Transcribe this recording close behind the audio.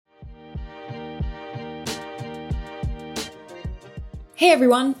Hey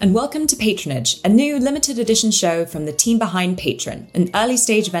everyone, and welcome to Patronage, a new limited edition show from the team behind Patron, an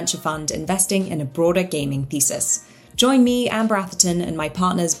early-stage venture fund investing in a broader gaming thesis. Join me, Amber Atherton, and my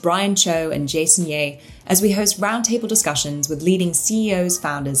partners Brian Cho and Jason Ye as we host roundtable discussions with leading CEOs,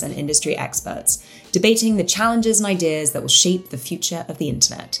 founders, and industry experts, debating the challenges and ideas that will shape the future of the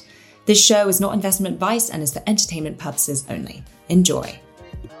internet. This show is not investment advice and is for entertainment purposes only. Enjoy.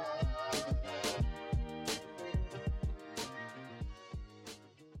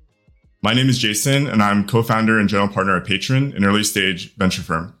 My name is Jason, and I'm co-founder and general partner at Patron, an early-stage venture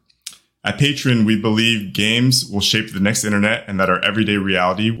firm. At Patron, we believe games will shape the next internet and that our everyday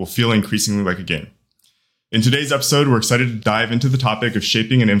reality will feel increasingly like a game. In today's episode, we're excited to dive into the topic of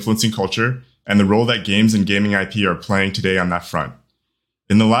shaping and influencing culture and the role that games and gaming IP are playing today on that front.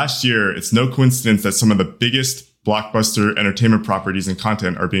 In the last year, it's no coincidence that some of the biggest blockbuster entertainment properties and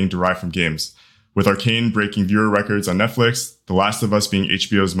content are being derived from games, with Arcane breaking viewer records on Netflix, The Last of Us being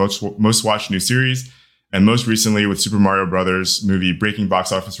HBO's most watched new series, and most recently with Super Mario Bros. Movie breaking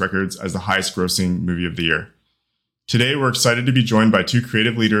box office records as the highest grossing movie of the year. Today, we're excited to be joined by two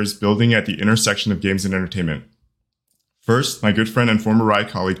creative leaders building at the intersection of games and entertainment. First, my good friend and former Riot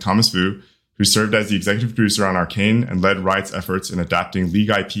colleague Thomas Vu, who served as the executive producer on Arcane and led Riot's efforts in adapting League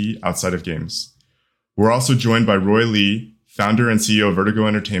IP outside of games. We're also joined by Roy Lee, founder and CEO of Vertigo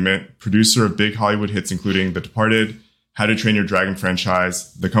Entertainment, producer of big Hollywood hits including The Departed, How to Train Your Dragon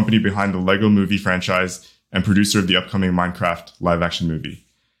franchise, the company behind the Lego Movie franchise, and producer of the upcoming Minecraft live-action movie.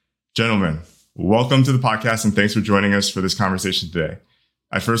 Gentlemen, welcome to the podcast and thanks for joining us for this conversation today.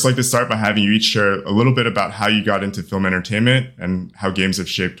 I'd first like to start by having you each share a little bit about how you got into film entertainment and how games have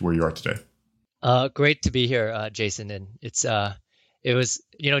shaped where you are today. Great to be here, Jason. And it was,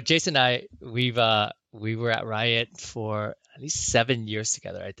 Jason and I, we were at Riot for at least 7 years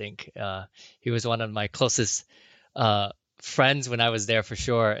together, I think. He was one of my closest friends when I was there for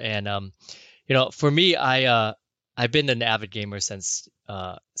sure. And, for me, I've been an avid gamer since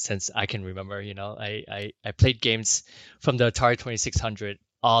I can remember. I played games from the Atari 2600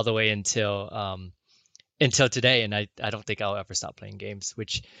 all the way until today. And I don't think I'll ever stop playing games,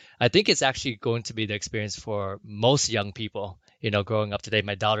 which I think is actually going to be the experience for most young people, growing up today.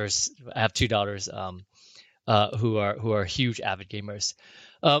 I have two daughters, who are huge avid gamers.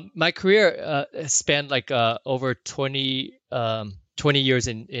 My career spanned over 20 years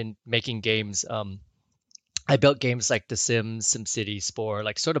in making games. I built games like The Sims, SimCity, Spore,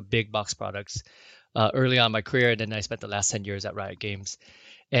 like sort of big box products early on in my career, and then I spent the last 10 years at Riot Games.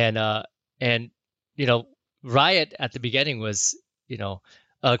 And Riot at the beginning was,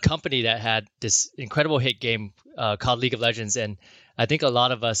 a company that had this incredible hit game called League of Legends, and I think a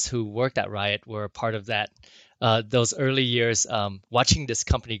lot of us who worked at Riot were a part of that. Those early years, watching this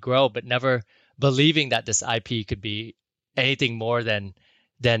company grow, but never believing that this IP could be anything more than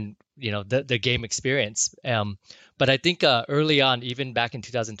the game experience. But I think early on, even back in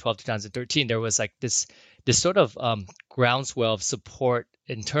 2012, 2013, there was like this sort of groundswell of support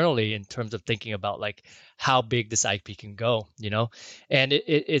internally in terms of thinking about like how big this IP can go, and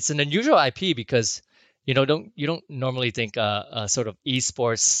it's an unusual IP because you don't normally think a sort of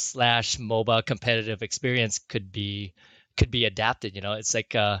esports / MOBA competitive experience could be adapted. It's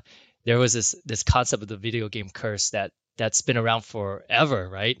like there was this concept of the video game curse that's been around forever,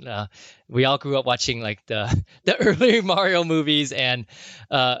 right? We all grew up watching like the early Mario movies and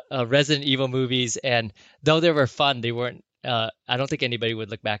Resident Evil movies, and though they were fun, they weren't. I don't think anybody would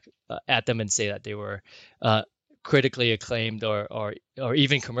look back at them and say that they were critically acclaimed or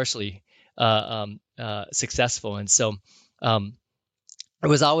even commercially successful. And so it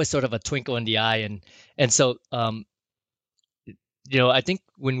was always sort of a twinkle in the eye, and so I think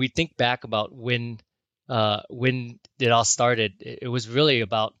when we think back about when it all started, it was really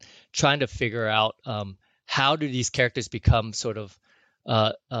about trying to figure out how do these characters become sort of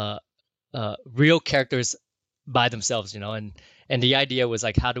real characters by themselves, and the idea was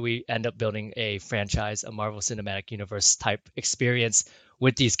like, how do we end up building a franchise, a Marvel Cinematic Universe type experience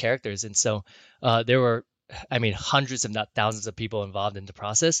with these characters? And so there were, hundreds, if not thousands of people involved in the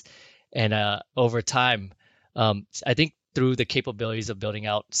process. And over time, I think through the capabilities of building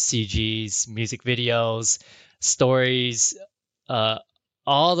out CGs, music videos, stories,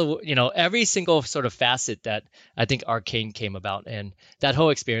 all the, every single sort of facet that I think Arcane came about. And that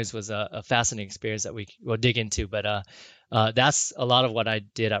whole experience was a fascinating experience that we will dig into. But that's a lot of what I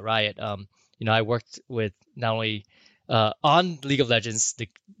did at Riot. I worked with not only on League of Legends,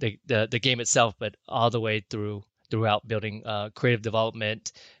 the game itself, but all the way throughout building creative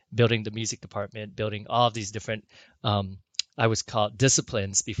development, building the music department, building all of these different, I was called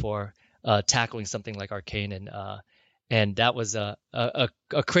disciplines before tackling something like Arcane and that was a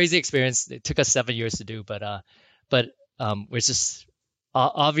crazy experience. It took us 7 years to do, but we're just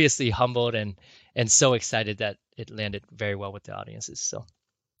obviously humbled and so excited that it landed very well with the audiences. So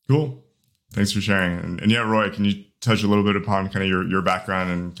cool. Thanks for sharing. And yeah, Roy, can you touch a little bit upon kind of your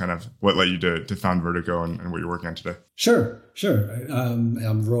background and kind of what led you to found Vertigo and what you're working on today? Sure.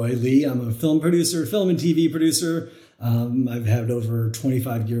 I'm Roy Lee. I'm a film producer, film and TV producer. I've had over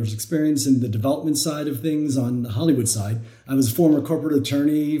 25 years experience in the development side of things on the Hollywood side. I was a former corporate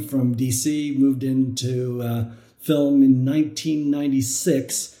attorney from DC, moved into film in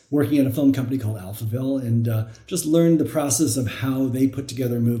 1996, working at a film company called Alphaville, and just learned the process of how they put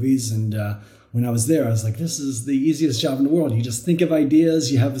together movies. And when I was there, I was like, this is the easiest job in the world. You just think of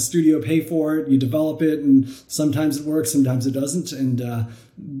ideas, you have the studio pay for it, you develop it, and sometimes it works, sometimes it doesn't. And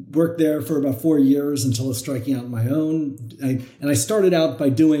worked there for about 4 years until I was striking out on my own. And I started out by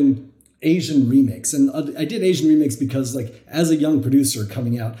doing Asian remakes. And I did Asian remakes because, like, as a young producer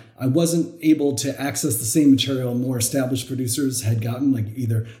coming out, I wasn't able to access the same material more established producers had gotten, like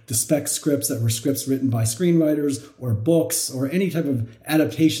either the spec scripts that were scripts written by screenwriters or books or any type of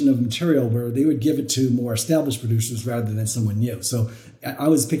adaptation of material where they would give it to more established producers rather than someone new. So I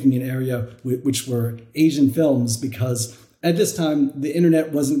was picking an area which were Asian films because at this time, the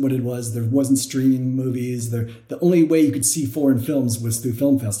internet wasn't what it was. There wasn't streaming movies. The only way you could see foreign films was through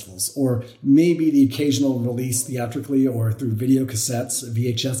film festivals, or maybe the occasional release theatrically or through video cassettes,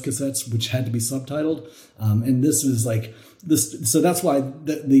 VHS cassettes, which had to be subtitled. And this was like this. So that's why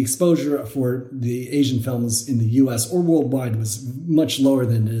the exposure for the Asian films in the US or worldwide was much lower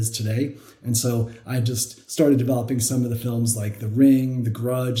than it is today. And so I just started developing some of the films like The Ring, The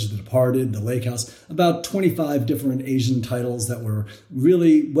Grudge, The Departed, The Lake House, about 25 different Asian titles that were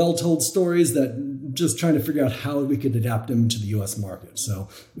really well-told stories that just trying to figure out how we could adapt them to the U.S. market. So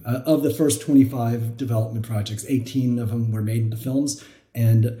of the first 25 development projects, 18 of them were made into films.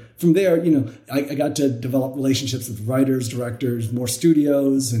 And from there, I got to develop relationships with writers, directors, more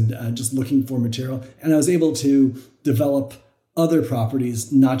studios, and just looking for material. And I was able to develop other properties,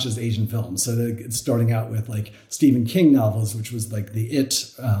 not just Asian films. So starting out with like Stephen King novels, which was like the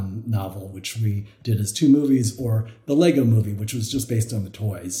It novel, which we did as 2 movies, or the Lego movie, which was just based on the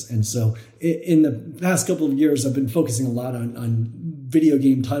toys. And so in the past couple of years, I've been focusing a lot on video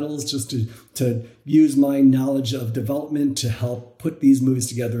game titles just to use my knowledge of development to help put these movies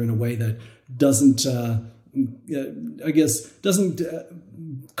together in a way that doesn't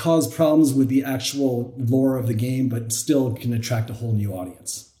cause problems with the actual lore of the game, but still can attract a whole new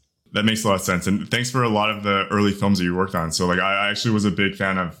audience. That makes a lot of sense. And thanks for a lot of the early films that you worked on. So like I actually was a big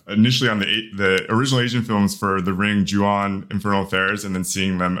fan of initially on the original Asian films for The Ring, Ju-on, Infernal Affairs, and then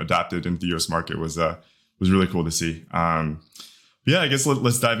seeing them adapted into the US market was really cool to see. Yeah, I guess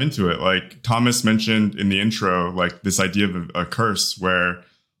let's dive into it. Like Thomas mentioned in the intro, like this idea of a curse where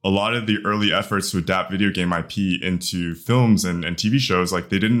a lot of the early efforts to adapt video game IP into films and TV shows, like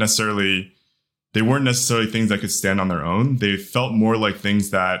they weren't necessarily things that could stand on their own. They felt more like things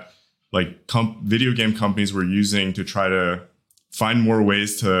that like video game companies were using to try to find more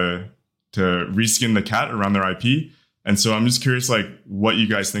ways to reskin the cat around their IP. And so I'm just curious, like, what you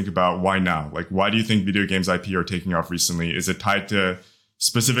guys think about why now? Like, why do you think video games IP are taking off recently? Is it tied to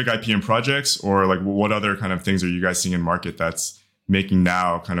specific IP and projects, or like what other kind of things are you guys seeing in market that's making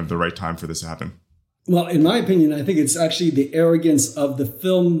now kind of the right time for this to happen? Well, in my opinion, I think it's actually the arrogance of the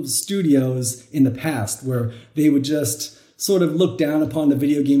film studios in the past, where they would just sort of look down upon the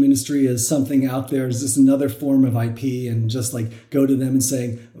video game industry as something out there, as just another form of IP, and just like go to them and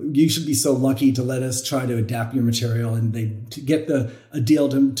saying, you should be so lucky to let us try to adapt your material. And they get a deal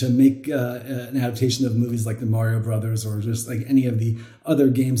to make an adaptation of movies like the Mario Brothers or just like any of the other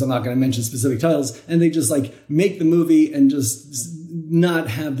games. I'm not going to mention specific titles. And they just like make the movie and just not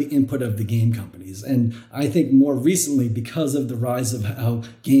have the input of the game companies. And I think more recently, because of the rise of how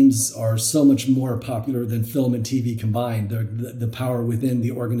games are so much more popular than film and TV combined, the power within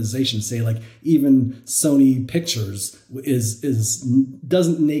the organization, say like even Sony Pictures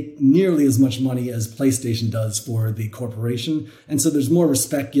doesn't make nearly as much money as PlayStation does for the corporation. And so there's more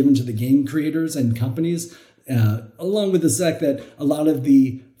respect given to the game creators and companies, along with the fact that a lot of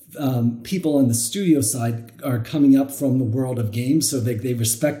the people on the studio side are coming up from the world of games, so they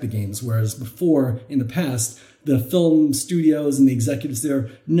respect the games. Whereas before, in the past, the film studios and the executives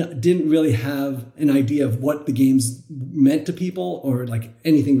there didn't really have an idea of what the games meant to people, or like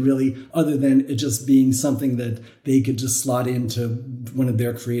anything really other than it just being something that they could just slot into one of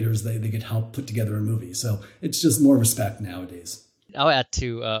their creators they could help put together a movie. So it's just more respect nowadays. I'll add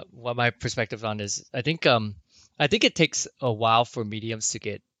to what my perspective on is. I think it takes a while for mediums to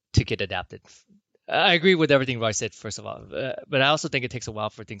get adapted. I agree with everything Roy said, first of all, but I also think it takes a while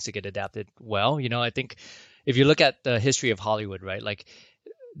for things to get adapted well. I think if you look at the history of Hollywood, right, like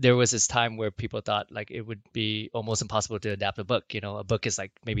there was this time where people thought like it would be almost impossible to adapt a book. A book is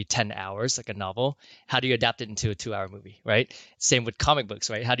like maybe 10 hours, like a novel. How do you adapt it into a 2-hour movie, right? Same with comic books,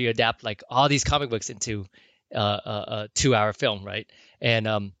 right? How do you adapt like all these comic books into a 2-hour film, right?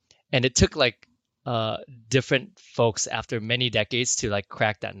 And it took like different folks after many decades to like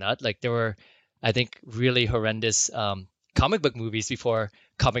crack that nut. Like there were, I think, really horrendous comic book movies before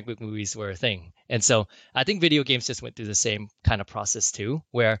comic book movies were a thing. And so I think video games just went through the same kind of process too,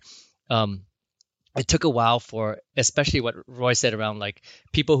 where it took a while for, especially what Roy said around like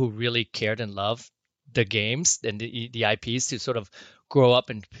people who really cared and loved the games and the IPs to sort of grow up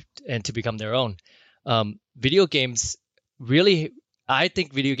and to become their own. Video games really, I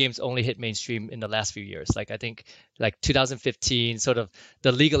think video games only hit mainstream in the last few years. Like I think like 2015, sort of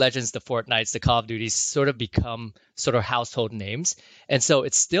the League of Legends, the Fortnites, the Call of Duties sort of become sort of household names. And so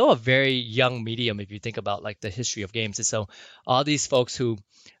it's still a very young medium if you think about like the history of games. And so all these folks who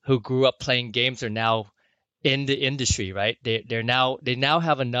grew up playing games are now in the industry, right? They now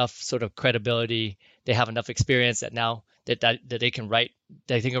have enough sort of credibility. They have enough experience that now that they can write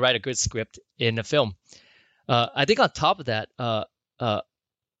a good script in a film. I think on top of that,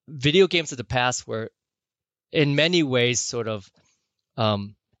 video games of the past were in many ways sort of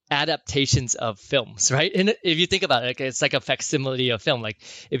adaptations of films, right? And if you think about it, it's like a facsimile of film. Like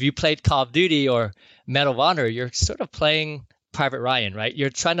if you played Call of Duty or Medal of Honor, you're sort of playing Private Ryan, right?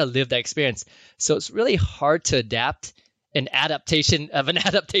 You're trying to live that experience. So it's really hard to adapt an adaptation of an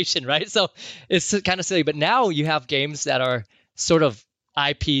adaptation, right? So it's kind of silly. But now you have games that are sort of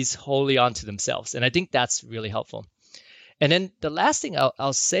IPs wholly onto themselves. And I think that's really helpful. And then the last thing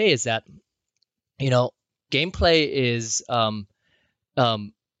I'll say is that, gameplay is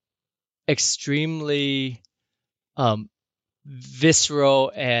extremely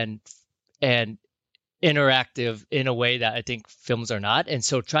visceral and interactive in a way that I think films are not. And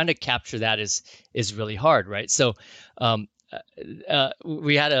so trying to capture that is really hard, right? So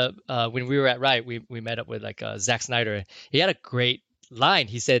we had when we were at Riot, we met up with like Zack Snyder. He had a great line.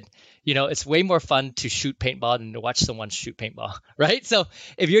 He said, it's way more fun to shoot paintball than to watch someone shoot paintball, right? So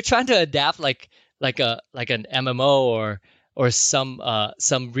if you're trying to adapt like an MMO or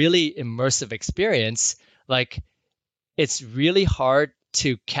some really immersive experience, like it's really hard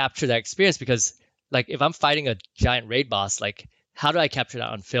to capture that experience because like if I'm fighting a giant raid boss, like how do I capture that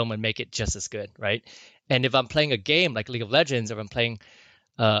on film and make it just as good, right? And if I'm playing a game like League of Legends, or if I'm playing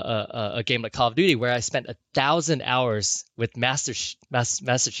a game like Call of Duty, where I spent 1,000 hours with Master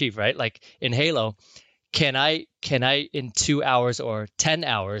Chief, right? Like in Halo, can I in 2 hours or 10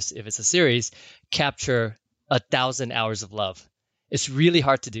 hours, if it's a series, capture 1,000 hours of love? It's really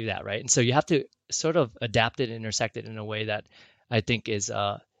hard to do that, right? And so you have to sort of adapt it and intersect it in a way that I think is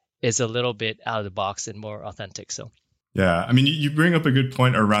a little bit out of the box and more authentic. So yeah, I mean, you bring up a good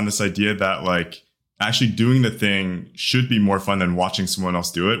point around this idea that like actually doing the thing should be more fun than watching someone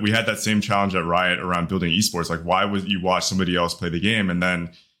else do it. We had that same challenge at Riot around building esports. Like, why would you watch somebody else play the game? And then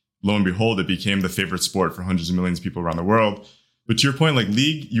lo and behold, it became the favorite sport for hundreds of millions of people around the world. But to your point, like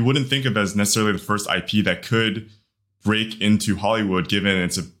League, you wouldn't think of as necessarily the first IP that could break into Hollywood, given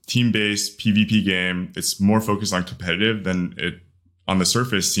it's a team-based PvP game. It's more focused on competitive than it on the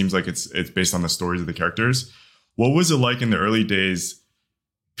surface seems like it's based on the stories of the characters. What was it like in the early days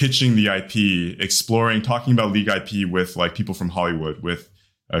pitching the IP, exploring, talking about League IP with like people from Hollywood, with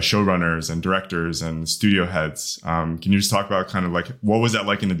showrunners and directors and studio heads? Can you just talk about kind of like what was that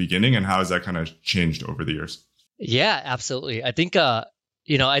like in the beginning and how has that kind of changed over the years? Yeah, absolutely. I think I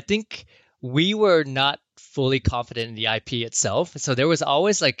think we were not fully confident in the IP itself. So there was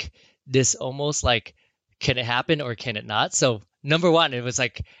always like this almost like, can it happen or can it not? So number one, it was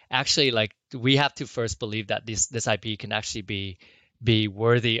like actually like we have to first believe that this IP can actually be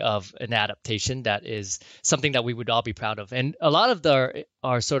worthy of an adaptation that is something that we would all be proud of. And a lot of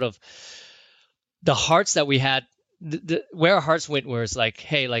our sort of the hearts that we had, where our hearts went was like,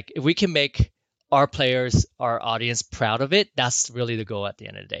 hey, like if we can make our players, our audience proud of it, that's really the goal at the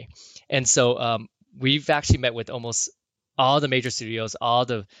end of the day. And so we've actually met with almost all the major studios, all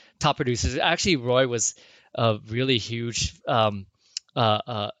the top producers. Actually, Roy was a really huge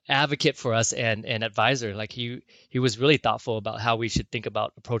advocate for us and advisor. Like he was really thoughtful about how we should think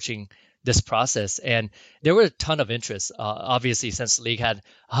about approaching this process. And there were a ton of interest, obviously, since League had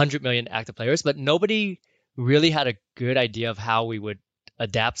 100 million active players, but nobody really had a good idea of how we would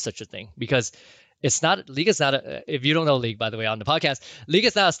adapt such a thing, because League is not if you don't know League, by the way, on the podcast, League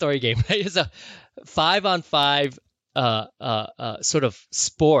is not a story game, right? It's a 5-on-5 sort of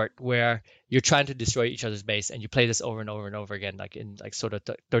sport where you're trying to destroy each other's base, and you play this over and over and over again, like in like sort of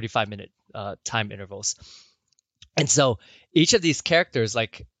 35-minute time intervals. And so each of these characters,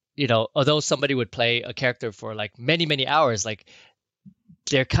 like, although somebody would play a character for like many, many hours, like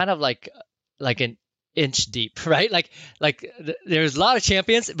they're kind of like an inch deep, right? Like there's a lot of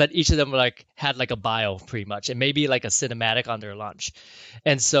champions, but each of them had like a bio pretty much, and maybe like a cinematic on their launch.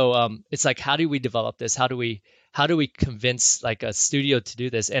 And so it's like, how do we develop this? How do we convince like a studio to do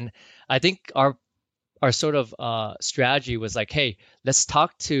this? And I think our sort of strategy was like, hey, let's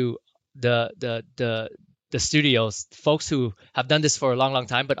talk to the studios, folks who have done this for a long, long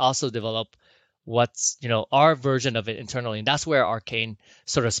time, but also develop what's our version of it internally. And that's where Arcane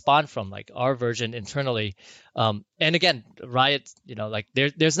sort of spawned from, like our version internally. And again, Riot, like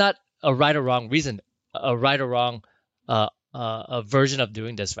there's not a right or wrong reason, a right or wrong a version of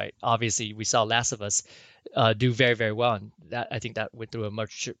doing this, right? Obviously, we saw Last of Us do very, very well, and that I think that went through a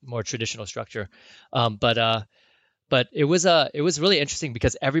much more traditional structure. But it was really interesting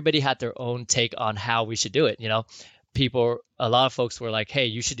because everybody had their own take on how we should do it. A lot of folks were like, hey,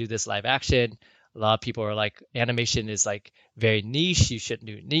 you should do this live action. A lot of people are like, animation is like very niche. You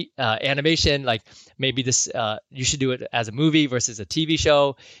shouldn't do animation. Like maybe this, you should do it as a movie versus a TV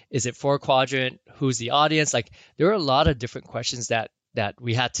show. Is it 4-quadrant? Who's the audience? Like there were a lot of different questions that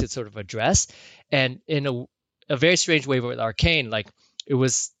we had to sort of address. And in a very strange way with Arcane, like it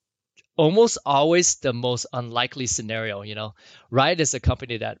was almost always the most unlikely scenario. Riot is a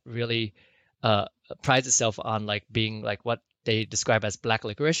company that really prides itself on like being like what they describe as black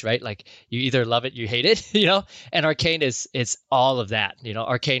licorice, right? Like you either love it, you hate it, and Arcane is all of that.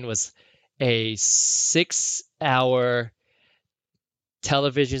 Arcane was a 6-hour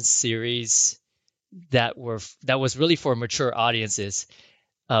television series that was really for mature audiences,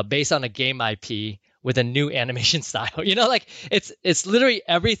 based on a game IP with a new animation style. Like it's literally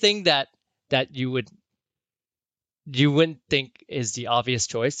everything that you wouldn't think is the obvious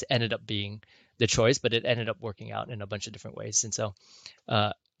choice ended up being the choice, but it ended up working out in a bunch of different ways. And so,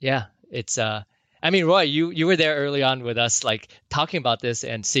 it's I mean, Roy, you were there early on with us, like talking about this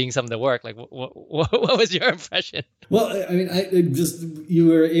and seeing some of the work. Like, what was your impression? Well, I mean,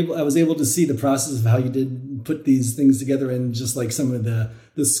 I was able to see the process of how you did put these things together, and just like some of the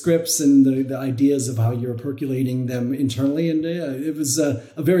scripts and the ideas of how you're percolating them internally. And it was a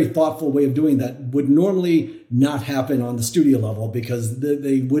very thoughtful way of doing that. Would normally not happen on the studio level because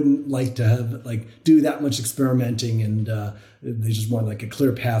they wouldn't like to have do that much experimenting, and they just want like a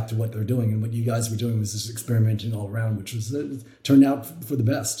clear path to what they're doing. And what you guys were doing was just experimenting all around, which was turned out for the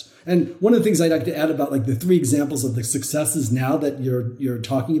best. And one of the things I'd like to add about like the 3 examples of the successes now that you're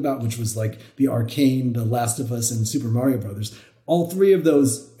talking about, which was like the Arcane, the Last of Us, and Super Mario Brothers. All 3 of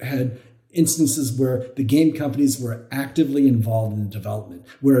those had instances where the game companies were actively involved in the development,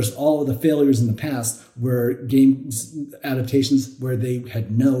 whereas all of the failures in the past were game adaptations where they had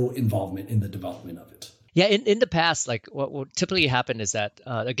no involvement in the development of it. Yeah, in the past, like what would typically happen is that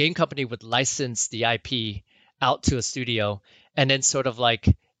a game company would license the IP out to a studio, and then sort of like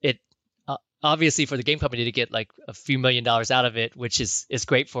it, obviously for the game company to get like a few $1 million out of it, which is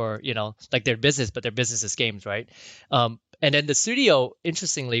great for like their business, but their business is games, right? And then the studio,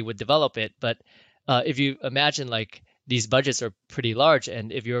 interestingly, would develop it. But if you imagine like these budgets are pretty large,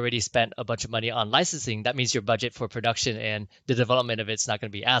 and if you already spent a bunch of money on licensing, that means your budget for production and the development of it's not going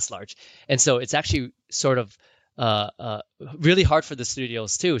to be as large. And so it's actually sort of really hard for the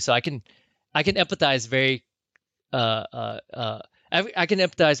studios too. So I can empathize very I can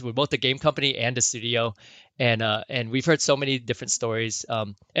empathize with both the game company and the studio, and we've heard so many different stories.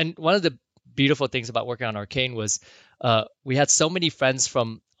 And one of the beautiful things about working on Arcane was we had so many friends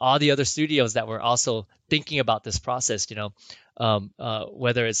from all the other studios that were also thinking about this process,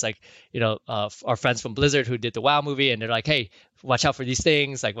 whether it's like, our friends from Blizzard who did the WoW movie, and they're like, hey, watch out for these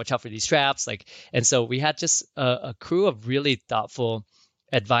things, like watch out for these traps. And so we had just a crew of really thoughtful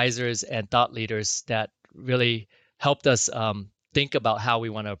advisors and thought leaders that really helped us think about how we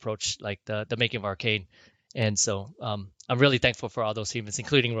want to approach like the making of Arcane. And so I'm really thankful for all those humans,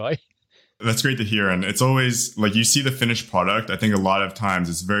 including Roy. That's great to hear. And it's always like you see the finished product. I think a lot of times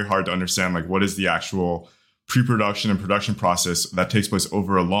it's very hard to understand like what is the actual pre-production and production process that takes place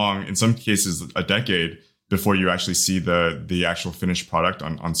over a long, in some cases, a decade before you actually see the actual finished product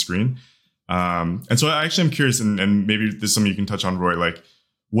on screen. And so I actually am curious, and maybe this is something you can touch on, Roy, like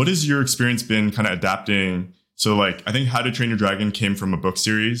what has your experience been kind of adapting? So like, I think How to Train Your Dragon came from a book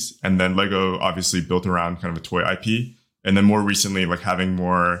series, and then Lego obviously built around kind of a toy IP. And then more recently, like having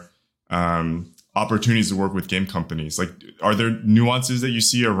more opportunities to work with game companies. Like, are there nuances that you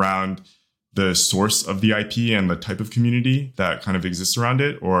see around the source of the IP and the type of community that kind of exists around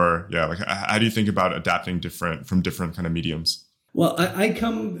it? Or yeah, like how do you think about adapting from different kind of mediums? Well, I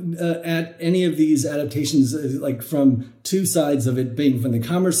come at any of these adaptations like from two sides of it, being from the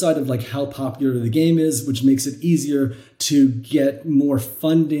commerce side of like how popular the game is, which makes it easier to get more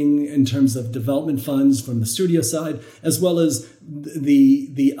funding in terms of development funds from the studio side, as well as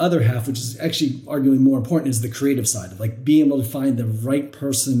the other half, which is actually arguably more important, is the creative side of like being able to find the right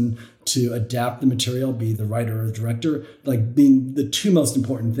person to adapt the material, be the writer or the director, like being the two most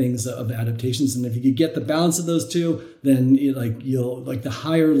important things of adaptations. And if you could get the balance of those two, then you'll the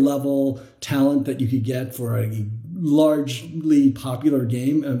higher level talent that you could get for a largely popular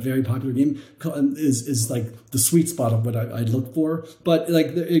game, a very popular game, is like the sweet spot of what I look for. But like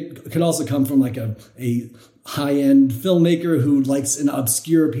it could also come from like a high-end filmmaker who likes an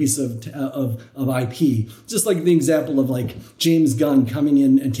obscure piece of IP. Just like the example of like James Gunn coming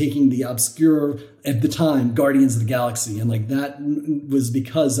in and taking the obscure, at the time, Guardians of the Galaxy. And like that was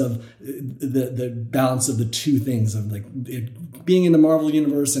because of the balance of the two things of like it being in the Marvel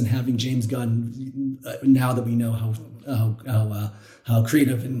universe and having James Gunn, now that we know how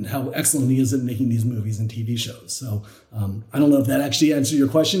creative and how excellent he is at making these movies and TV shows. So I don't know if that actually answered your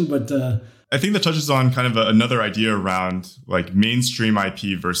question, but I think that touches on kind of another idea around like mainstream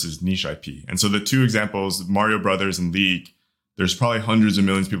IP versus niche IP. And so the two examples, Mario Brothers and League, there's probably hundreds of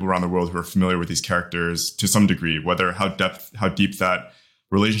millions of people around the world who are familiar with these characters to some degree. Whether how deep that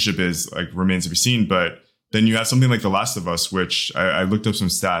relationship is like remains to be seen. But then you have something like The Last of Us, which I looked up some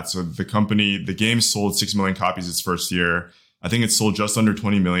stats. So the game sold 6 million copies its first year. I think it sold just under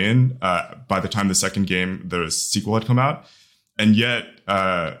 20 million by the time the sequel had come out. And yet,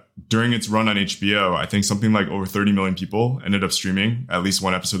 during its run on HBO, I think something like over 30 million people ended up streaming at least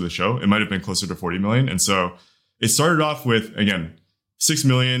one episode of the show. It might have been closer to 40 million. And so it started off with, again, 6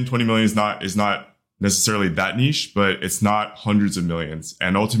 million, 20 million is not necessarily that niche, but it's not hundreds of millions.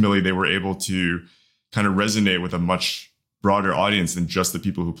 And ultimately, they were able to kind of resonate with a much broader audience than just the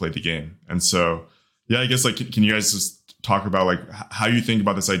people who played the game. And so, yeah, I guess like, can you guys just talk about like how you think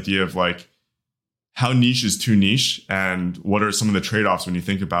about this idea of like, how niche is too niche, and what are some of the trade-offs when you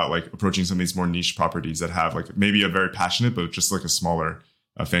think about like approaching some of these more niche properties that have like maybe a very passionate but just like a smaller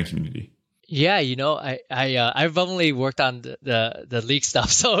fan community? Yeah, I've only worked on the League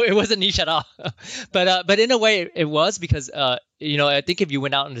stuff, so it wasn't niche at all. But in a way it was, because I think if you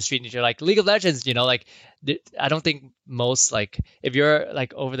went out in the street and you're like League of Legends, like I don't think most, like if you're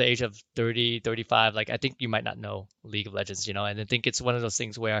like over the age of 30, 35, like I think you might not know League of Legends, and I think it's one of those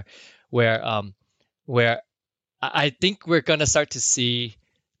things where I think we're going to start to see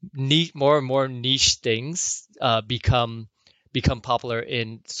more and more niche things become popular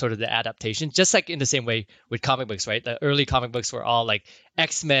in sort of the adaptation, just like in the same way with comic books, right? The early comic books were all like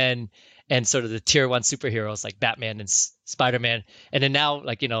X-Men and sort of the tier 1 superheroes like Batman and Spider-Man. And then now,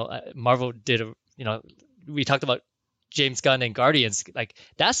 like, Marvel did we talked about James Gunn and Guardians, like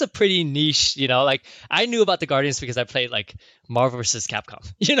that's a pretty niche, like I knew about the Guardians because I played like Marvel vs. Capcom,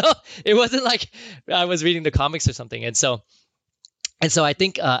 it wasn't like I was reading the comics or something. And so I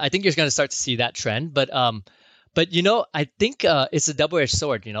think you're going to start to see that trend, but I think it's a double-edged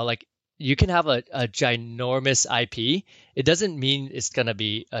sword, like you can have a ginormous IP. It doesn't mean it's going to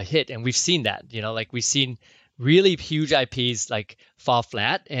be a hit. And we've seen that, like we've seen really huge IPs like fall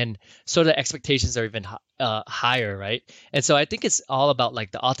flat, and sort of expectations are even higher, right? And so I think it's all about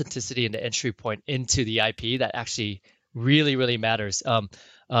like the authenticity and the entry point into the IP that actually really, really matters.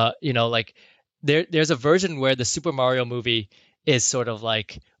 Like there's a version where the Super Mario movie is sort of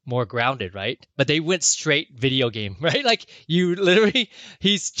like more grounded, right? But they went straight video game, right? Like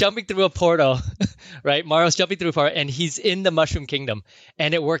he's jumping through a portal, right? Mario's jumping through a portal and he's in the Mushroom Kingdom,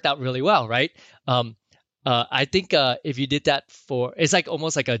 and it worked out really well, right? I think if you did that it's like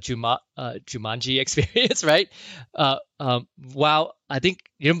almost like a Jumanji experience, right? Wow, I think,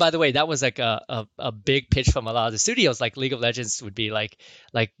 by the way, that was like a big pitch from a lot of the studios. Like League of Legends would be like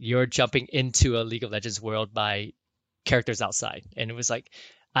you're jumping into a League of Legends world by characters outside, and it was like,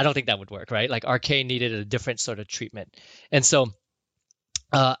 I don't think that would work, right? Like Arcane needed a different sort of treatment, and so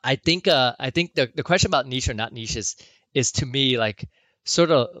I think the question about niche or not niche is to me like sort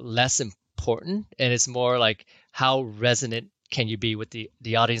of less important, and it's more like how resonant can you be with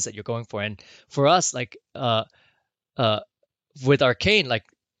the audience that you're going for. And for us, like with Arcane, like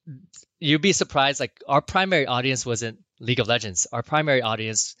you'd be surprised, like our primary audience wasn't League of Legends. Our primary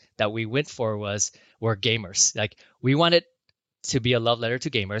audience that we went for were gamers. Like we wanted to be a love letter to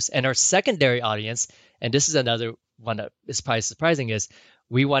gamers. And our secondary audience, and this is another one that is probably surprising, is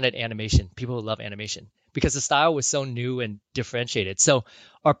we wanted animation, people who love animation. because the style was so new and differentiated. So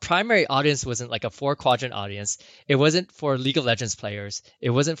our primary audience wasn't like a 4-quadrant audience. It wasn't for League of Legends players. It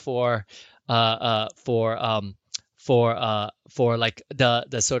wasn't for like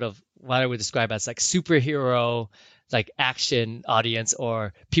the sort of what I would describe as like superhero, like action audience,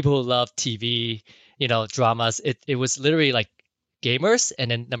 or people who love TV, dramas. It was literally like gamers,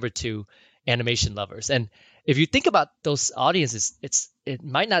 and then number 2, animation lovers. And if you think about those audiences, it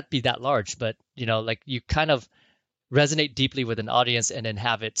might not be that large, but like you kind of resonate deeply with an audience and then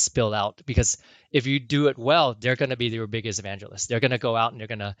have it spill out, because if you do it well, they're going to be your biggest evangelists. They're going to go out and they're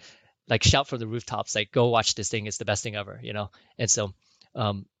going to like shout from the rooftops, like, go watch this thing, it's the best thing ever, And so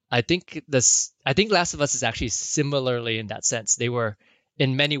I think Last of Us is actually similarly in that sense. They were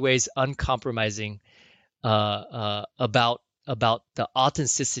in many ways uncompromising about the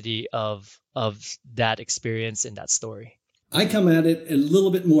authenticity of that experience and that story. I come at it a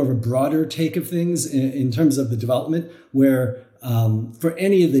little bit more of a broader take of things in terms of the development, where for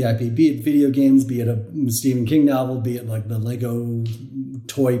any of the IP, be it video games, be it a Stephen King novel, be it like the Lego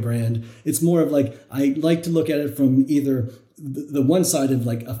toy brand, it's more of like, I like to look at it from either the one side of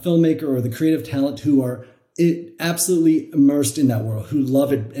like a filmmaker or the creative talent who are absolutely immersed in that world, who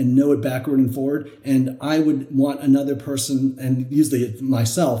love it and know it backward and forward. And I would want another person, and usually it's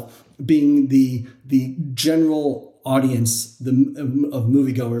myself, being the general audience of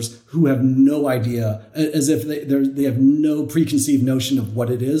moviegoers who have no idea, as if they have no preconceived notion of what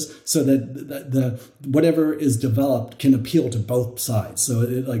it is, so that the whatever is developed can appeal to both sides. So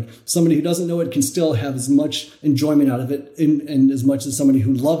like somebody who doesn't know it can still have as much enjoyment out of it, and as much as somebody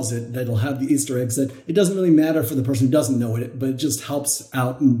who loves it, that'll have the Easter eggs that it doesn't really matter for the person who doesn't know it, but it just helps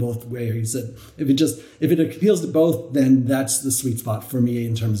out in both ways. That if it appeals to both, then that's the sweet spot for me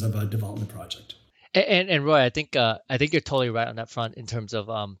in terms of a development project. And Roy, I think you're totally right on that front in terms of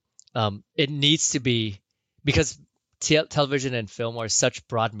it needs to be, because television and film are such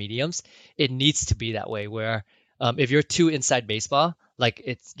broad mediums. It needs to be that way, where if you're too inside baseball,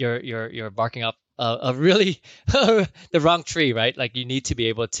 like you're barking up a really the wrong tree, right? Like you need to be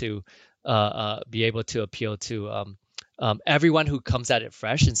able to appeal to everyone who comes at it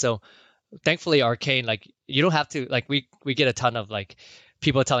fresh. And so thankfully Arcane, like you don't have to, like we get a ton of like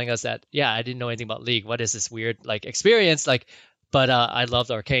people telling us that, yeah, I didn't know anything about League. What is this weird like experience? Like, but I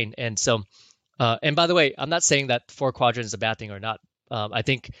loved Arcane. And so, and by the way, I'm not saying that 4 quadrants is a bad thing or not. I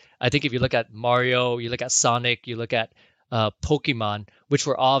think if you look at Mario, you look at Sonic, you look at Pokemon, which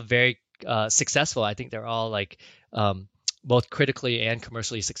were all very successful. I think they're all like both critically and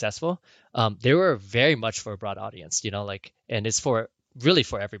commercially successful. They were very much for a broad audience, like, and it's really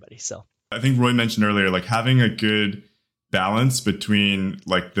for everybody. So I think Roy mentioned earlier, like having a good balance between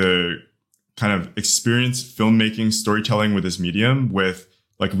like the kind of experienced filmmaking storytelling with this medium with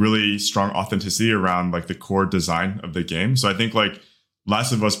like really strong authenticity around like the core design of the game. So I think like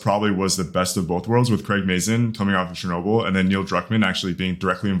Last of Us probably was the best of both worlds, with Craig Mazin coming off of Chernobyl and then Neil Druckmann actually being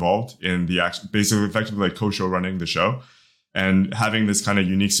directly involved in the action, basically effectively like co-show running the show, and having this kind of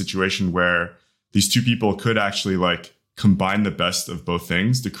unique situation where these two people could actually like combine the best of both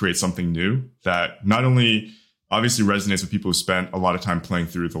things to create something new that not only obviously resonates with people who spent a lot of time playing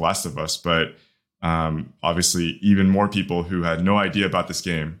through The Last of Us, but obviously even more people who had no idea about this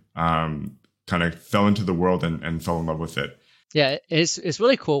game kind of fell into the world and fell in love with it. Yeah, it's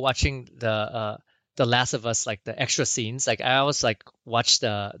really cool watching the Last of Us, like the extra scenes. Like I always like watch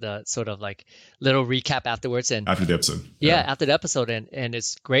the sort of like little recap afterwards, and after the episode. Yeah, after the episode, and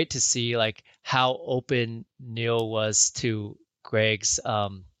it's great to see like how open Neil was to Greg's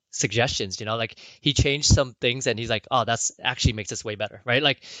suggestions, like he changed some things and he's like, oh, that's actually makes this way better, right?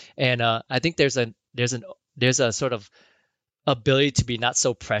 Like, and I think there's a sort of ability to be not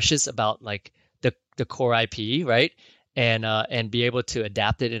so precious about like the core IP, right? And be able to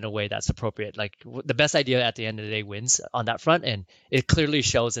adapt it in a way that's appropriate. Like the best idea at the end of the day wins on that front, and it clearly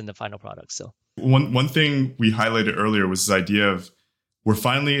shows in the final product. So one thing we highlighted earlier was this idea of we're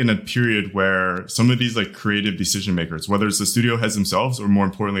finally in a period where some of these like creative decision makers, whether it's the studio heads themselves or more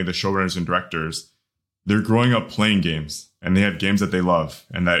importantly, the showrunners and directors, they're growing up playing games and they have games that they love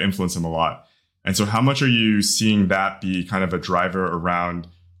and that influence them a lot. And so how much are you seeing that be kind of a driver around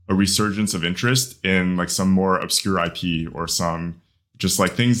a resurgence of interest in like some more obscure IP or some just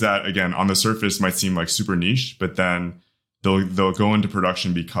like things that, again, on the surface might seem like super niche, but then they'll go into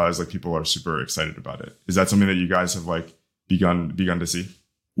production because like people are super excited about it. Is that something that you guys have like begun to see?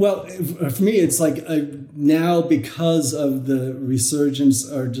 Well, for me, it's like now because of the resurgence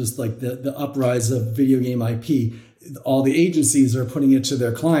or just like the uprise of video game IP, all the agencies are putting it to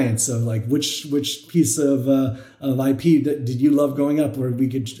their clients of like which piece of IP did you love growing up where we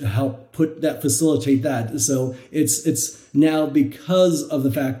could help facilitate that. So it's now, because of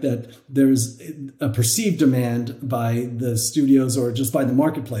the fact that there's a perceived demand by the studios or just by the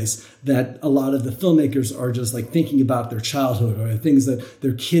marketplace, that a lot of the filmmakers are just like thinking about their childhood or things that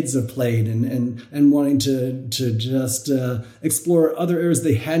their kids have played and wanting to just explore other areas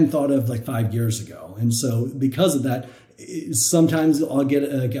they hadn't thought of like 5 years ago. And so because of that, sometimes I'll get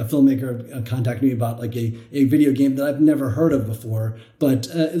a filmmaker contact me about like a video game that I've never heard of before. But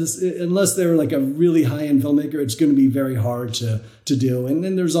unless they're like a really high-end filmmaker, it's going to be very hard to do. And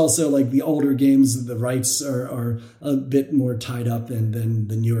then there's also like the older games, the rights are a bit more tied up than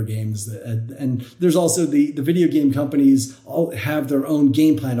the newer games. And there's also the video game companies all have their own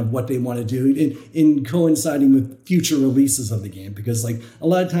game plan of what they want to do in coinciding with future releases of the game. Because like a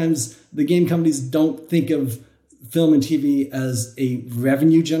lot of times the game companies don't think of film and TV as a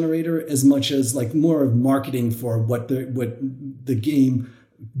revenue generator as much as like more of marketing for what the game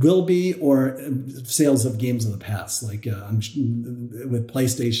will be, or sales of games of the past. Like with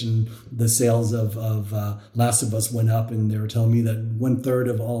PlayStation, the sales of Last of Us went up, and they were telling me that 1/3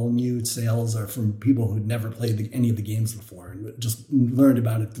 of all new sales are from people who'd never played any of the games before and just learned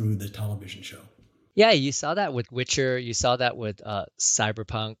about it through the television show. Yeah, you saw that with Witcher. You saw that with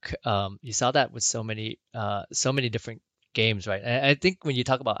Cyberpunk. You saw that with so many different games, right? And I think when you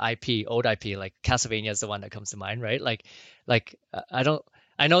talk about IP, old IP, like Castlevania is the one that comes to mind, right? Like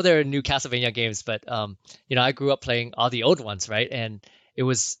I know there are new Castlevania games, but I grew up playing all the old ones, right? And it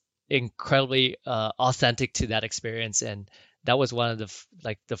was incredibly authentic to that experience, and that was one of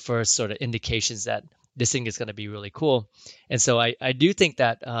the first sort of indications that this thing is going to be really cool. And so I do think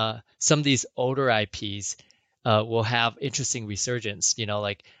that some of these older IPs will have interesting resurgence.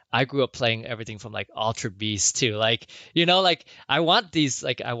 Like I grew up playing everything from like Altered Beast to I want these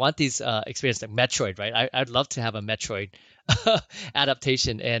experiences like Metroid, right? I'd love to have a Metroid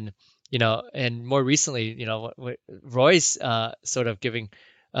adaptation, and more recently, Roy's sort of giving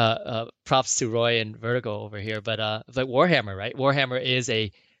props to Roy and Vertigo over here, but like Warhammer, right? Warhammer is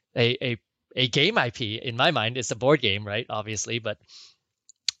a game IP in my mind. It's a board game, right? Obviously, but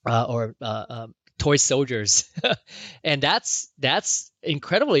or Toy Soldiers, and that's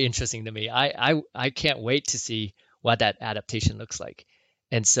incredibly interesting to me. I can't wait to see what that adaptation looks like,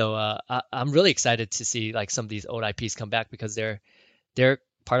 and so I'm really excited to see like some of these old IPs come back, because they're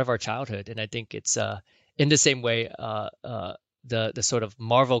part of our childhood, and I think it's in the same way the sort of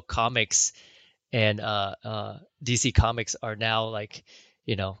Marvel comics and DC comics are now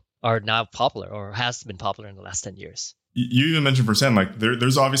are now popular, or has been popular in the last 10 years. You even mentioned firsthand, like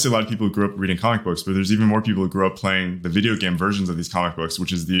there's obviously a lot of people who grew up reading comic books, but there's even more people who grew up playing the video game versions of these comic books,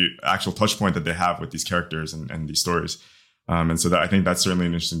 which is the actual touch point that they have with these characters and these stories. And so I think that's certainly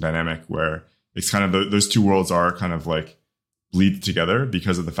an interesting dynamic where it's kind of those two worlds are kind of like bleed together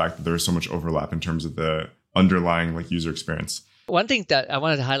because of the fact that there's so much overlap in terms of the underlying like user experience. One thing that I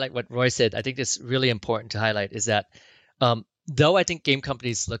wanted to highlight what Roy said, I think is really important to highlight, is that though I think game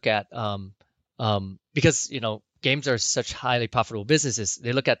companies look at because games are such highly profitable businesses,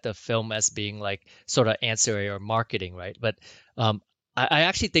 they look at the film as being like sort of ancillary or marketing, right? But I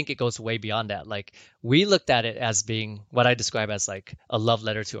actually think it goes way beyond that. Like we looked at it as being what I describe as like a love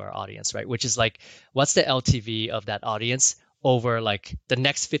letter to our audience, right? Which is like, what's the LTV of that audience over like the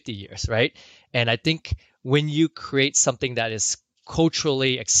next 50 years, right? And I think when you create something that is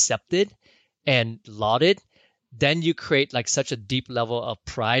culturally accepted and lauded, then you create like such a deep level of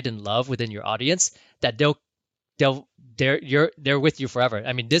pride and love within your audience that they're with you forever.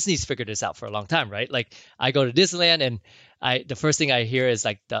 I mean, Disney's figured this out for a long time, right? Like I go to Disneyland and the first thing I hear is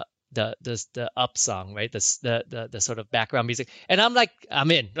like the up song, right? The sort of background music, and I'm like,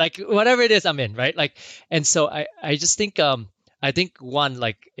 I'm in. Like whatever it is, I'm in, right? Like, and so I just think I think one,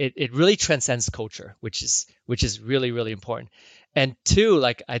 like it really transcends culture, which is really, really important. And two,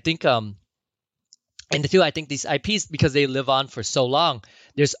 like I think and two, I think these IPs, because they live on for so long,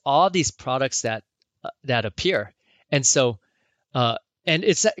 there's all these products that appear, and so and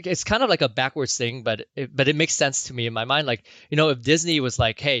it's kind of like a backwards thing, but it makes sense to me in my mind. Like, if Disney was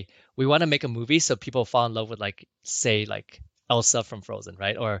like, hey, we want to make a movie so people fall in love with, like, say, like Elsa from Frozen,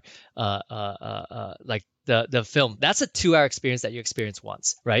 right? Or like the film. That's a 2-hour experience that you experience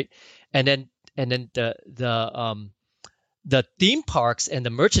once, right? And then the theme parks and the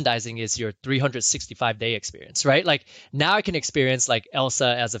merchandising is your 365-day experience, right? Like now I can experience like Elsa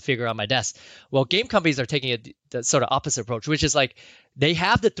as a figure on my desk. Well, game companies are taking the sort of opposite approach, which is like they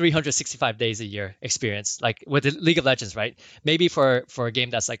have the 365 days a year experience, like with League of Legends, right? Maybe for a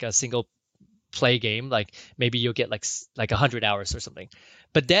game that's like a single play game, like maybe you'll get like 100 hours or something.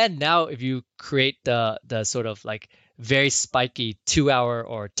 But then now if you create the sort of like very spiky 2-hour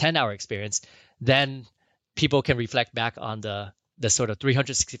or 10-hour experience, then people can reflect back on the sort of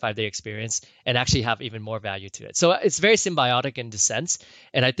 365-day experience and actually have even more value to it. So it's very symbiotic in the sense.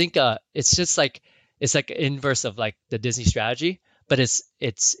 And I think it's just like, it's like inverse of like the Disney strategy, but it's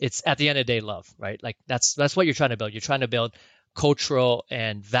at the end of the day love, right? Like that's what you're trying to build. You're trying to build cultural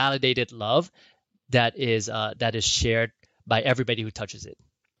and validated love that is shared by everybody who touches it.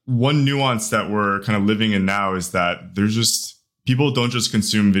 One nuance that we're kind of living in now is that there's just people don't just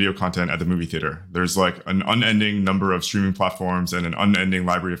consume video content at the movie theater. There's like an unending number of streaming platforms and an unending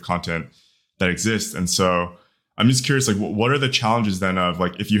library of content that exists. And so I'm just curious, like, what are the challenges then of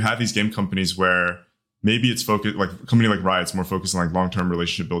like, if you have these game companies where maybe it's focused, like a company like Riot's more focused on like long-term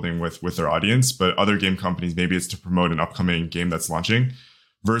relationship building with their audience, but other game companies, maybe it's to promote an upcoming game that's launching,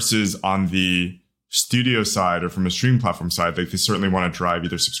 versus on the studio side or from a streaming platform side, like they certainly want to drive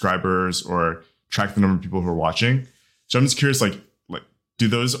either subscribers or track the number of people who are watching. So I'm just curious, like,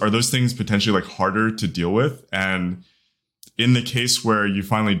 are those things potentially like harder to deal with? And in the case where you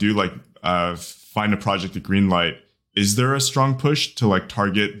finally do like find a project at Greenlight, is there a strong push to like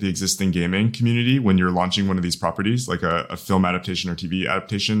target the existing gaming community when you're launching one of these properties, like a film adaptation or TV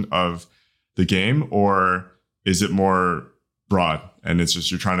adaptation of the game? Or is it more broad and it's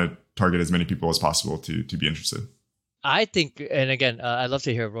just you're trying to target as many people as possible to be interested? I think, and again, I'd love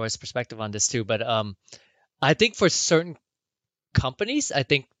to hear Roy's perspective on this too, but I think for certain companies, I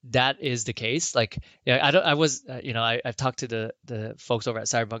think that is the case. Like, I've talked to the folks over at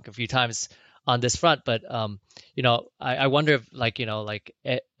Cyberpunk a few times on this front, but I wonder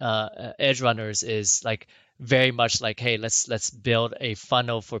if Edge Runners is like very much like, hey, let's build a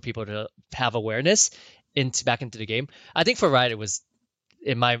funnel for people to have awareness back into the game. I think for Riot, it was,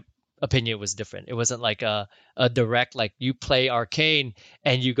 in my opinion, it was different. It wasn't like a direct, like you play Arcane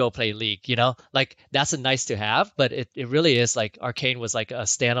and you go play League, like that's a nice to have, but it really is like Arcane was like a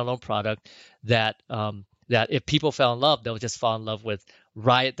standalone product that if people fell in love, they'll just fall in love with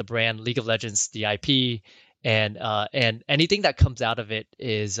Riot, the brand, League of Legends, the IP, and anything that comes out of it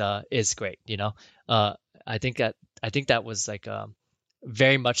is great. I think that was like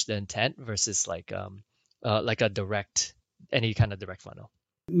very much the intent versus like any kind of direct funnel.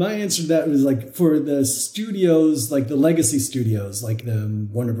 My answer to that was like for the studios, like the legacy studios, like the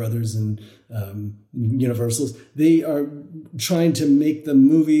Warner Brothers and Universals, they are trying to make the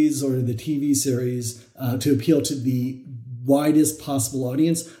movies or the TV series to appeal to the widest possible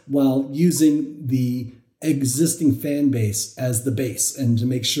audience while using the existing fan base as the base, and to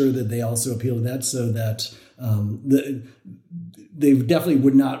make sure that they also appeal to that, so that they definitely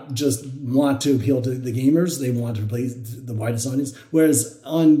would not just want to appeal to the gamers. They want to play the widest audience. Whereas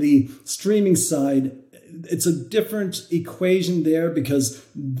on the streaming side, it's a different equation there because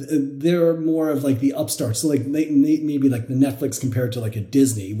they're more of like the upstarts. So like maybe like the Netflix compared to like a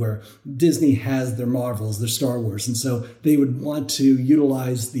Disney, where Disney has their Marvels, their Star Wars. And so they would want to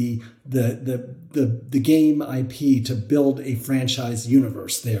utilize the game IP to build a franchise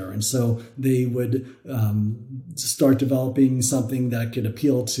universe there. And so they would start developing something that could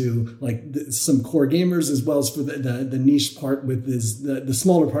appeal to like some core gamers, as well as for the niche part with the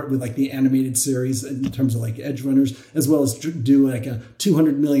smaller part with like the animated series in terms of like Edge Runners, as well as do like a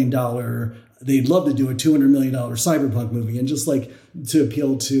 $200 million. They'd love to do a $200 million Cyberpunk movie, and just like to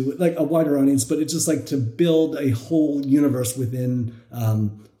appeal to like a wider audience, but it's just like to build a whole universe within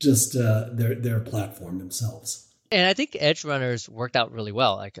their platform themselves. And I think Edge Runners worked out really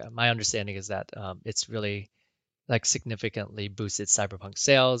well. Like my understanding is that it's really like significantly boosted Cyberpunk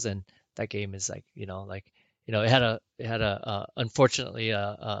sales, and that game is like it had a unfortunately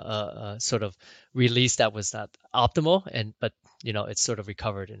a sort of release that was not optimal, but it's sort of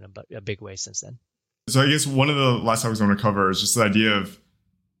recovered in a big way since then. So I guess one of the last topics I want to cover is just the idea of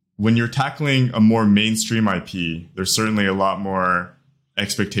when you're tackling a more mainstream IP, there's certainly a lot more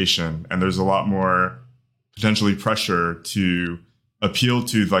expectation, and there's a lot more potentially pressure to appeal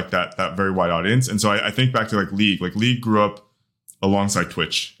to like that very wide audience. And so I think back to like League grew up alongside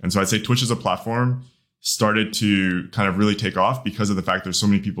Twitch. And so I'd say Twitch as a platform started to kind of really take off because of the fact there's so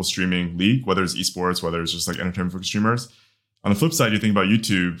many people streaming League, whether it's esports, whether it's just like entertainment focused streamers. On the flip side, you think about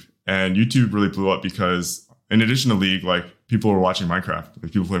YouTube, and YouTube really blew up because in addition to League, like people were watching Minecraft,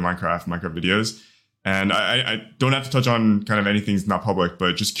 like people play Minecraft videos. And I don't have to touch on kind of anything's not public,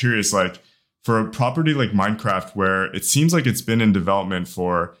 but just curious, like for a property like Minecraft, where it seems like it's been in development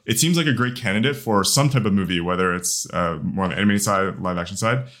it seems like a great candidate for some type of movie, whether it's more on the animated side, live action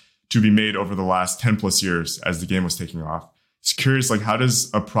side, to be made over the last 10 plus years as the game was taking off. It's curious, like how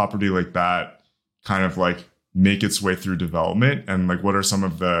does a property like that kind of like make its way through development, and like what are some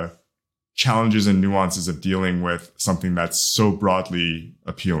of the challenges and nuances of dealing with something that's so broadly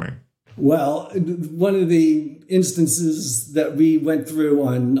appealing? Well, one of the instances that we went through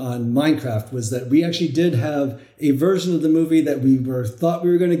on Minecraft was that we actually did have a version of the movie that thought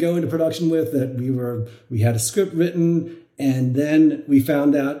we were going to go into production with, that we had a script written, and then we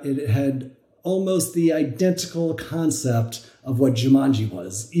found out it had almost the identical concept of what Jumanji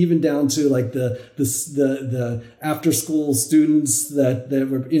was, even down to like the after school students that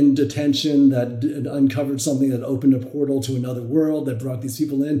were in detention that uncovered something that opened a portal to another world that brought these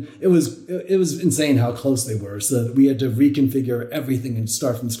people in. It was insane how close they were. So that we had to reconfigure everything and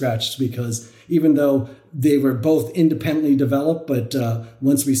start from scratch, because even though they were both independently developed, but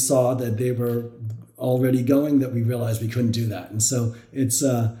once we saw that they were already going, that we realized we couldn't do that. And so it's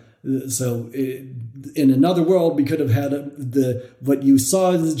in another world, we could have had what you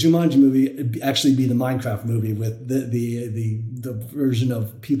saw as the Jumanji movie actually be the Minecraft movie, with the version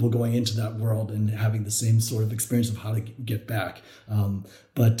of people going into that world and having the same sort of experience of how to get back.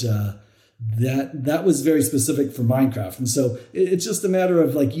 But that was very specific for Minecraft. And so it's just a matter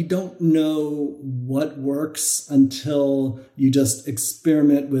of like, you don't know what works until you just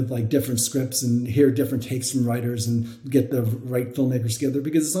experiment with like different scripts and hear different takes from writers and get the right filmmakers together,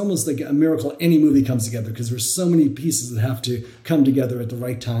 because it's almost like a miracle any movie comes together, because there's so many pieces that have to come together at the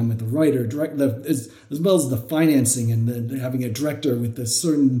right time with the writer, as well as the financing and having a director with a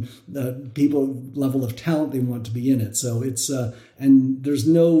certain people level of talent they want to be in it. So it's and there's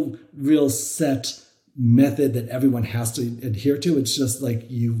no real set method that everyone has to adhere to. It's just like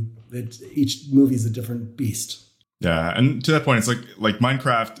each movie is a different beast. Yeah, and to that point, it's like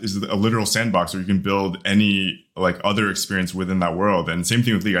Minecraft is a literal sandbox where you can build any like other experience within that world. And same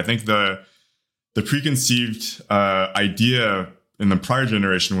thing with League. I think the preconceived idea in the prior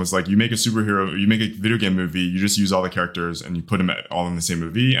generation was like, you make a video game movie, you just use all the characters and you put them all in the same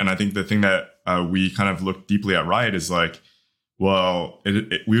movie. And I think the thing that we kind of looked deeply at Riot is like, well,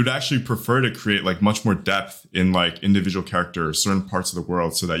 we would actually prefer to create like much more depth in like individual characters, certain parts of the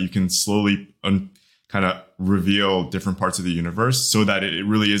world, so that you can slowly kind of reveal different parts of the universe, so that it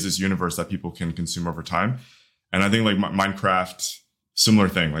really is this universe that people can consume over time. And I think like Minecraft, similar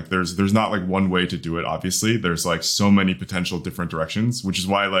thing. Like there's not like one way to do it. Obviously, there's like so many potential different directions, which is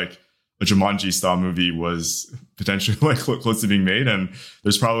why like a Jumanji style movie was potentially like close to being made. And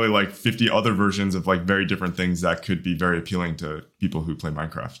there's probably like 50 other versions of like very different things that could be very appealing to people who play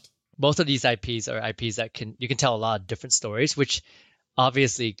Minecraft. Both of these IPs are IPs that you can tell a lot of different stories, which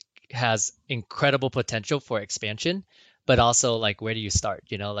obviously has incredible potential for expansion, but also like, where do you start?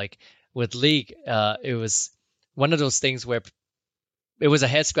 You know, like with League, it was one of those things where it was a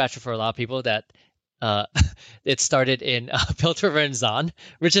head scratcher for a lot of people that it started in Piltover Zon,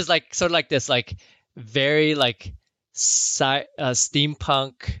 which is like sort of like this like very like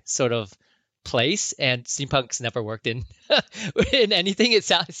steampunk sort of place, and steampunk's never worked in in anything. It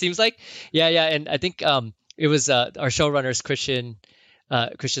seems like yeah, and I think it was our showrunners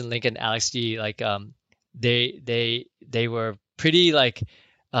Christian Link and Alex G, like they were pretty like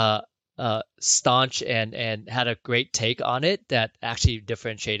staunch and had a great take on it that actually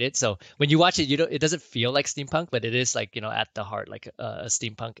differentiated. So when you watch it, it doesn't feel like steampunk, but it is like, at the heart, like a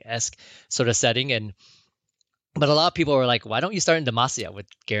steampunk-esque sort of setting. But a lot of people were like, why don't you start in Demacia with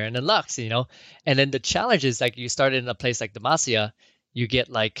Garen and Lux, And then the challenge is like, you start in a place like Demacia, you get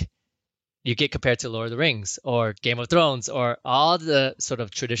compared to Lord of the Rings or Game of Thrones or all the sort of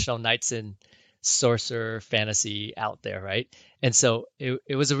traditional knights and sorcerer fantasy out there, right? And so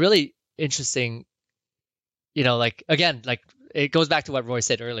it was a really interesting, like, again, like it goes back to what Roy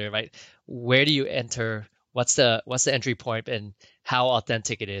said earlier, right? Where do you enter? What's the entry point and how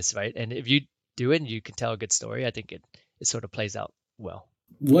authentic it is, right? And if you do it and you can tell a good story, I think it sort of plays out well.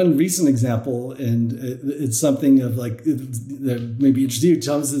 One recent example, and it's something of like that maybe interests you,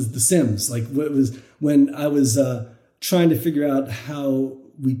 Thomas, is The Sims. Like what was when I was trying to figure out how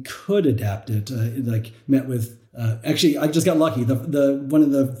we could adapt it. Like met with actually, I just got lucky.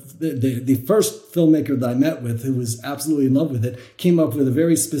 The first filmmaker that I met with, who was absolutely in love with it, came up with a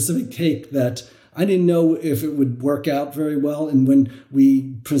very specific take that I didn't know if it would work out very well. And when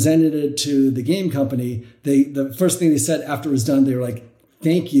we presented it to the game company, the first thing they said after it was done, they were like,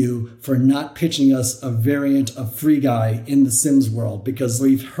 "Thank you for not pitching us a variant of Free Guy in the Sims world, because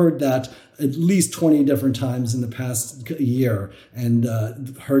we've heard that at least 20 different times in the past year." And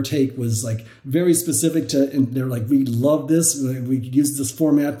her take was like very specific to, and they're like, "We love this. We could use this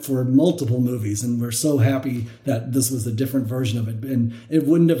format for multiple movies. And we're so happy that this was a different version of it." And it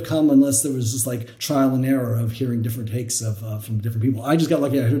wouldn't have come unless there was just like trial and error of hearing different takes from different people. I just got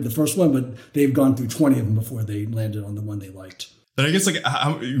lucky. I heard the first one, but they've gone through 20 of them before they landed on the one they liked. But I guess like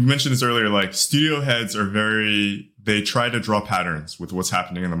you mentioned this earlier, like studio heads they try to draw patterns with what's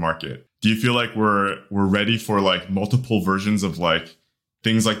happening in the market. Do you feel like we're ready for like multiple versions of like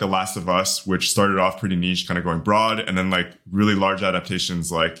things like The Last of Us, which started off pretty niche, kind of going broad, and then like really large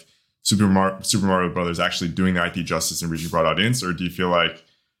adaptations like Super Mario Brothers actually doing the IP justice and reaching broad audience? Or do you feel like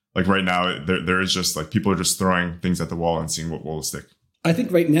right now there is just like people are just throwing things at the wall and seeing what will stick? I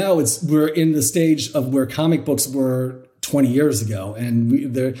think right now we're in the stage of where comic books were 20 years ago,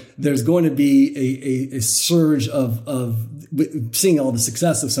 and there's going to be a surge of seeing all the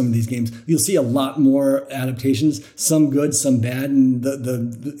success of some of these games. You'll see a lot more adaptations, some good, some bad, and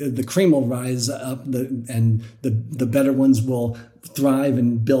the cream will rise up, and the better ones will thrive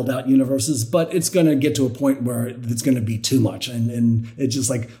and build out universes. But it's going to get to a point where it's going to be too much, and it's just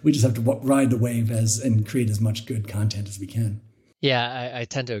like we just have to ride the wave and create as much good content as we can. Yeah, I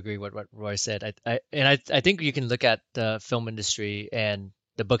tend to agree with what Roy said. I think you can look at the film industry and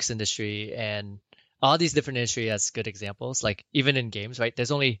the books industry and all these different industries as good examples. Like even in games, right?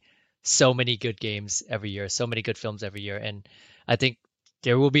 There's only so many good games every year, so many good films every year, and I think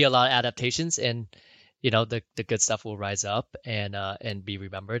there will be a lot of adaptations, and the good stuff will rise up and be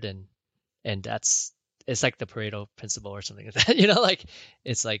remembered, and it's like the Pareto principle or something like that. Like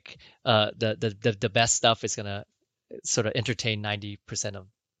it's like the best stuff is gonna sort of entertain 90% of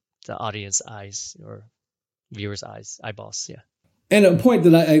the audience eyes or viewers' eyeballs. Yeah. And a point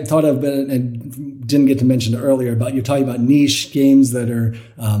that I thought of and didn't get to mention earlier about, you're talking about niche games that are,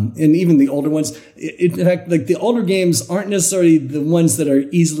 and even the older ones. In fact, like the older games aren't necessarily the ones that are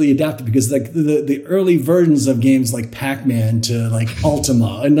easily adapted, because like the early versions of games like Pac-Man to like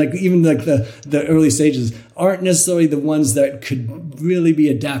Ultima and like even like the early stages aren't necessarily the ones that could really be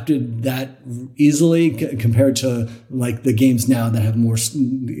adapted that easily compared to like the games now that have more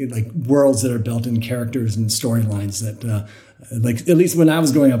like worlds that are built in characters and storylines that, like at least when I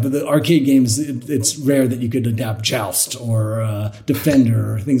was growing up, with the arcade games, it's rare that you could adapt Joust or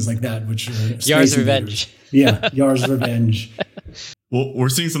Defender or things like that, which are Yar's Revenge. Yeah, Yar's Revenge. Well, we're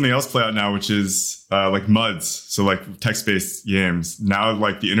seeing something else play out now, which is like MUDs. So like text-based games. Now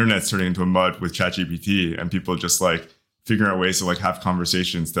like the internet's turning into a MUD with ChatGPT, and people just like figuring out ways to like have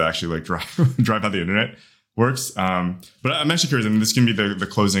conversations to actually like drive how the internet works. But I'm actually curious, I mean, this can be the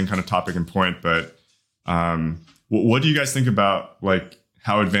closing kind of topic and point, but what do you guys think about like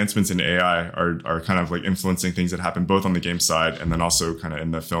how advancements in AI are kind of like influencing things that happen both on the game side and then also kind of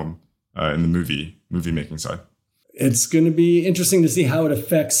in the film, in the movie making side? It's going to be interesting to see how it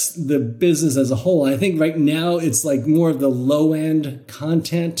affects the business as a whole. I think right now it's like more of the low end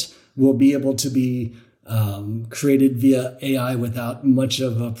content will be able to be created via AI without much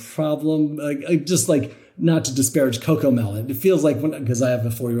of a problem. Just like, not to disparage CoComelon, it feels like because I have a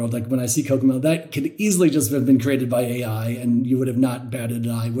 4-year-old, like when I see CoComelon, that could easily just have been created by AI and you would have not batted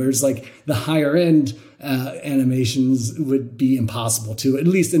an eye. Whereas like the higher end animations would be impossible to, at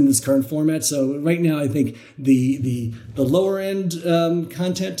least in this current format. So right now, I think the lower end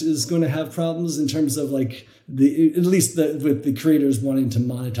content is going to have problems in terms of like with the creators wanting to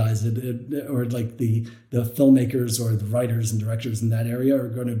monetize it, or like the filmmakers or the writers and directors in that area are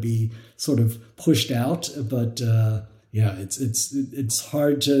going to be sort of pushed out. But yeah, it's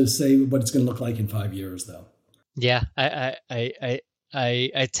hard to say what it's going to look like in 5 years, though. Yeah,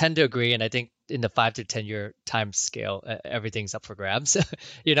 I tend to agree, and I think in the 5 to 10 year time scale, everything's up for grabs.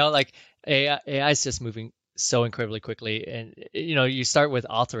 Like AI is just moving so incredibly quickly, and you start with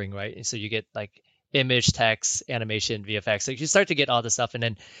authoring, right? And so you get like image, text, animation, VFX. So you start to get all the stuff, and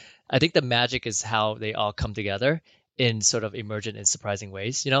then I think the magic is how they all come together in sort of emergent and surprising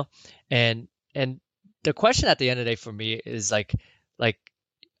ways, And the question at the end of the day for me is like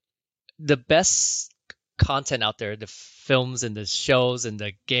the best content out there, the films and the shows and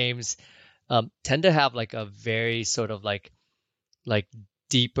the games tend to have like a very sort of like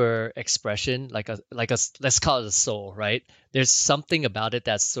deeper expression, like a let's call it a soul, right? There's something about it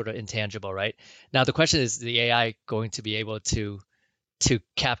that's sort of intangible, right? Now the question is the AI going to be able to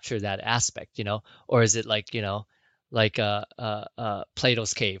capture that aspect, or is it like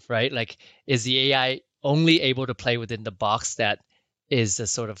Plato's cave, right? Like is the AI only able to play within the box that is a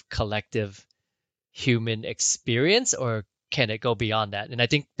sort of collective human experience, or can it go beyond that? And I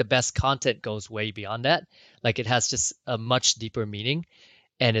think the best content goes way beyond that. Like it has just a much deeper meaning,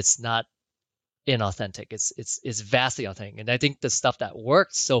 and it's not inauthentic. It's vastly authentic. And I think the stuff that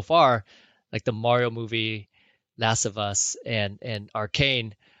worked so far, like the Mario movie, Last of Us, and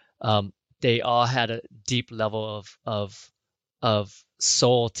Arcane, they all had a deep level of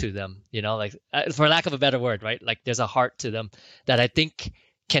soul to them. Like for lack of a better word, right? Like there's a heart to them that I think,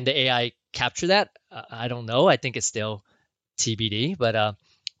 can the AI capture that? I don't know. I think it's still TBD. But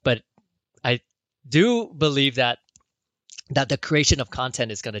I do believe that the creation of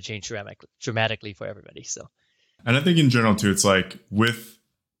content is going to change dramatically for everybody. So, and I think in general too, it's like with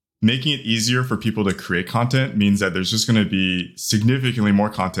making it easier for people to create content means that there's just going to be significantly more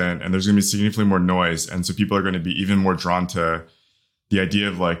content and there's going to be significantly more noise. And so people are going to be even more drawn to the idea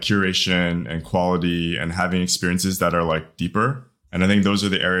of like curation and quality and having experiences that are like deeper. And I think those are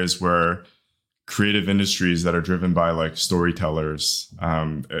the areas where creative industries that are driven by like storytellers,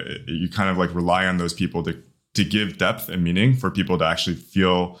 you kind of like rely on those people to give depth and meaning for people to actually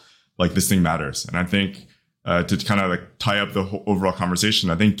feel like this thing matters. And I think to kind of like tie up the whole overall conversation,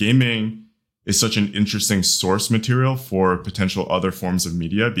 I think gaming is such an interesting source material for potential other forms of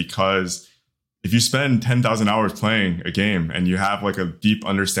media, because if you spend 10,000 hours playing a game and you have like a deep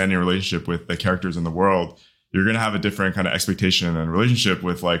understanding relationship with the characters in the world, you're going to have a different kind of expectation and relationship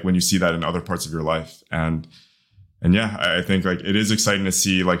with like when you see that in other parts of your life. And yeah, I think like it is exciting to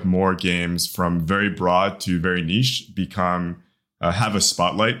see like more games from very broad to very niche become have a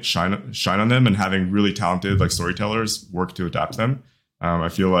spotlight shine on them, and having really talented like storytellers work to adapt them. I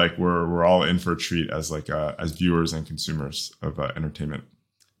feel like we're all in for a treat as like as viewers and consumers of entertainment.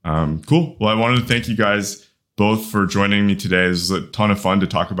 Cool. Well, I wanted to thank you guys both for joining me today. It was a ton of fun to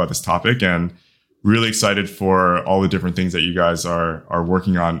talk about this topic, and really excited for all the different things that you guys are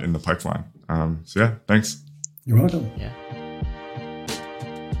working on in the pipeline. So yeah, thanks. You're welcome. Yeah.